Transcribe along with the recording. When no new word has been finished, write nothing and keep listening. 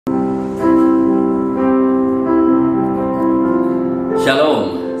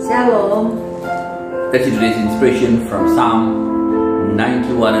That's today's inspiration from Psalm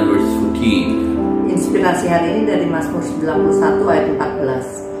 91 and verse 14. Inspirasi hari ini dari Mazmur 91 ayat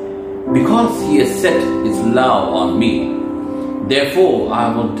 14. Because he has set his love on me, therefore I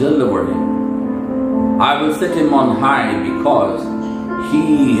will deliver him. I will set him on high because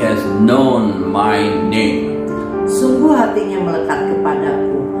he has known my name. Sungguh hatinya melekat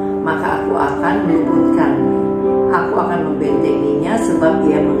kepadaku, maka aku akan meluputkannya. Aku akan membentenginya sebab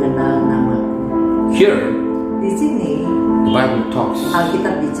dia mengenal namaku. Here, Di sini the Bible talks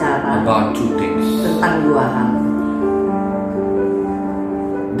Alkitab bicara about two things. tentang dua hal.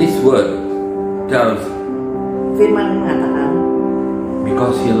 This word tells, Firman mengatakan,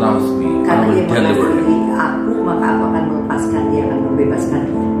 because he loves me, I karena will dia deliver him. mengasihi aku, maka aku akan melepaskan dia, akan membebaskan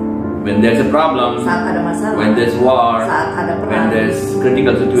dia. When there's a problem, Saat ada masalah, when there's war, saat ada when perang, there's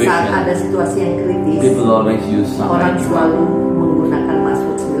critical saat ada situation, situasi yang kritis, people always use Psalm orang 91. selalu menggunakan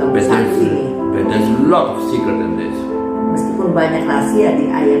Mazmur But 91 ini. there's a lot of secret in this. Meskipun banyak rahasia di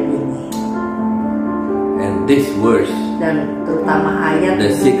ayat ini, And this verse, dan terutama ayat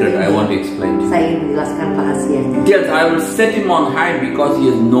the secret I ini, want to explain to you. saya ingin menjelaskan rahasianya. It tells, I will set him on high because he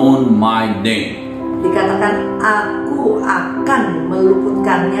has known my name. Dikatakan aku akan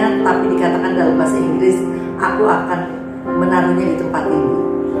meluputkannya, tapi dikatakan dalam bahasa Inggris aku akan menaruhnya di tempat tinggi.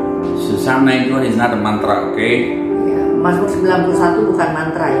 So Psalm 91 is not a mantra, okay? Ya, Mazmur 91 bukan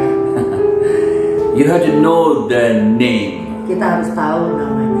mantra ya. You have to know the name. Kita harus tahu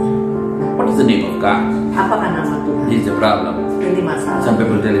namanya. What is the name of God? Apakah nama Tuhan? This is the problem. Ini masalah. Some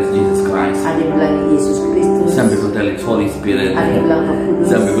people tell it's Jesus Christ. Ada yang bilang Yesus Kristus. Some people tell it's Holy Spirit. Ada yang bilang Roh Kudus.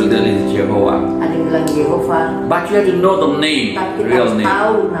 Some people tell it's Jehovah. Ada yang bilang Yehova. But you have to know the name, Tapi kita real harus name.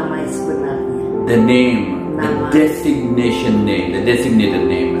 tahu nama yang sebenarnya. The name, the Nama. designation name, the designated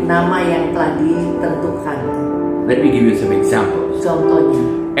name. Nama yang telah ditentukan. Let me give you some examples. Contohnya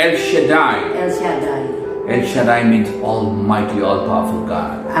El Shaddai. El Shaddai, El Shaddai means Almighty, all-powerful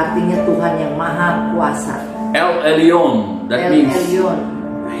God. artinya Tuhan yang maha kuasa. El Elyon, that El means Elyon,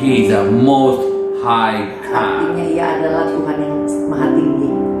 He is the most high God. artinya ia adalah Tuhan yang maha tinggi.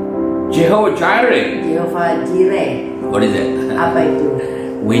 Jehovah Jireh, Jehovah Jireh, what is it? apa itu?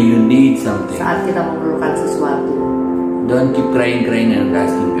 When you need something, Saat kita memerlukan sesuatu, don't keep crying and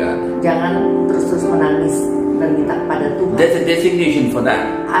asking God. jangan terus-terus menangis dan minta kepada Tuhan. There's a designation for that.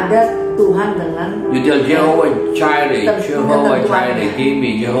 Ada Tuhan dengan You tell Jehovah Jireh, Jehovah Tentuannya. Jireh, give me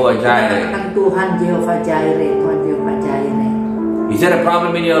Jehovah Jireh. Katakan Tuhan Jehovah Jireh, Tuhan Jehovah Jireh. Is there a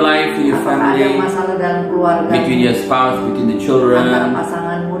problem in your life, in your Apakah ada family, masalah dalam keluarga, between your spouse, between the antara children,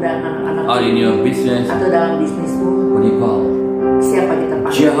 pasanganmu dan anak-anak, or in your business? atau dalam bisnismu? What do you call? Siapa kita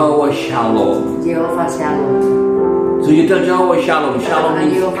panggil? Jehovah Shalom. Jehovah Shalom. So you tell Jehovah Shalom. Shalom Katakan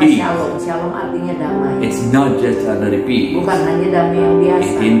means Jehovah peace. Shalom. Shalom artinya damai. It's not just another peace. Bukan hanya damai yang biasa,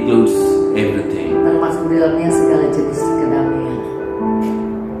 It includes everything. termasuk di dalamnya segala jenis kedamaian.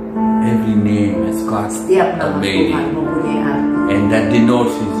 Every name has got Setiap a nama Tuhan meaning, mempunyai arti, and that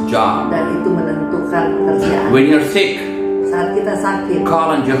denotes His job. dan itu menentukan pekerjaan. When you're sick, Saat kita sakit, call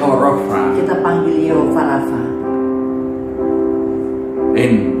on Jehovah Rapha. kita panggil Yehova Rafa.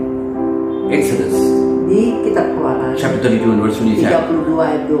 In Exodus Di kitab Keluaran chapter 32 and verse 27, 32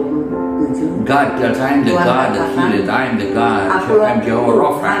 ayat 27, God tells, I am the Tuhan God that katakan, healeth. I am the God. Akulah I'm Jehovah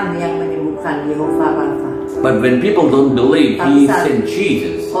Rapha. Tuhan yang menyembuhkan, Yehova Rafa. But when people don't believe, Tapi He saat sent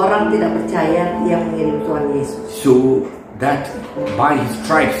Jesus. orang tidak percaya, Dia mengirim Tuhan Yesus. So that by His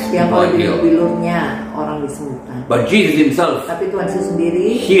stripes Yang people oleh are healed. bilur-bilurnya orang disembuhkan. But Jesus Himself Tapi Tuhan Yesus sendiri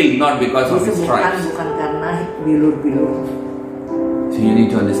healed not because of His disembuhkan stripes. bukan karena bilur-bilur. So you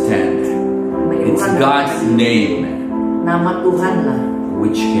need to understand, it's Menyembuhkan God's dengan name nama Tuhanlah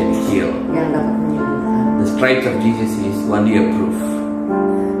which can heal. yang dapat menyembuhkan. The stripes of Jesus is only a proof.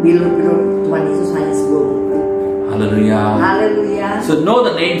 Bilur-bilur Tuhan Yesus hanya sebuah bukti. Hallelujah. Haleluya. So know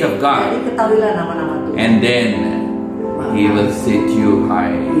the names of Jadi God, ketahuilah nama-nama Tuhan. and then He will set you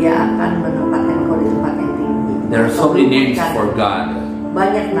high. Dia akan menempatkan kau di tempat yang tinggi. There are so many names for God.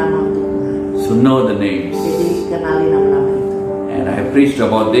 Banyak nama untuk Tuhan. So know the names. Jadi kenali nama-nama itu. And I preached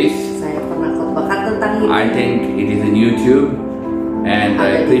about this. Saya pernah khotbahkan tentang ini. I think it is in YouTube, and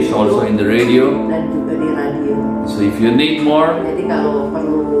I preached also in the radio. Dan juga di radio. So if you need more, Jadi kalau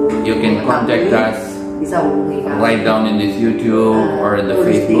perlu you can contact us. bisa hubungi kami. Write down in this YouTube or in the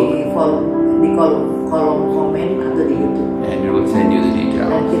Tulis Facebook, di kolom komen atau di YouTube. and we will send you the Dan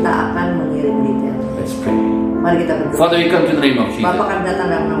details. kita akan mengirim detail. Let's pray. Mari kita berdoa. Father, we come to the name of Bapa Jesus. kami datang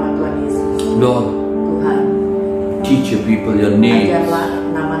dalam nama Tuhan Yesus. Lord, Tuhan, teach your people your names, ajarlah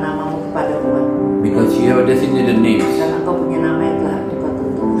nama-namamu kepada umat. because you have designated names. Karena Engkau punya nama yang telah Engkau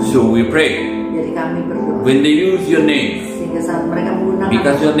tentukan. So we pray, Jadi kami berdoa. when they use your name, Sehingga sehingga saat mereka menggunakan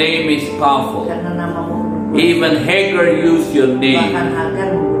Because your name is powerful. karena namamu penuh kuasa. Even Hagar used your Bahkan name. Hagar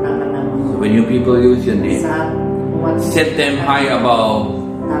menggunakan namamu. So when you people use your name, Saat umat set them high above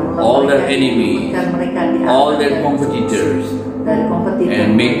taruhlah all their mereka, enemies, jadikan mereka di atas all their dari competitors, dari kompetitor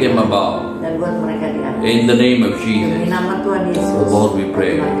and make them mereka, above. dan buat mereka di atas. In the name of Demi Jesus. nama Tuhan Yesus. Lord, we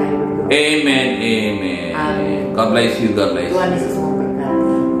pray. Tuhan kami berdoa. Amen. Amen. Amen. God bless you. God bless Tuhan you. Yesus memberkati.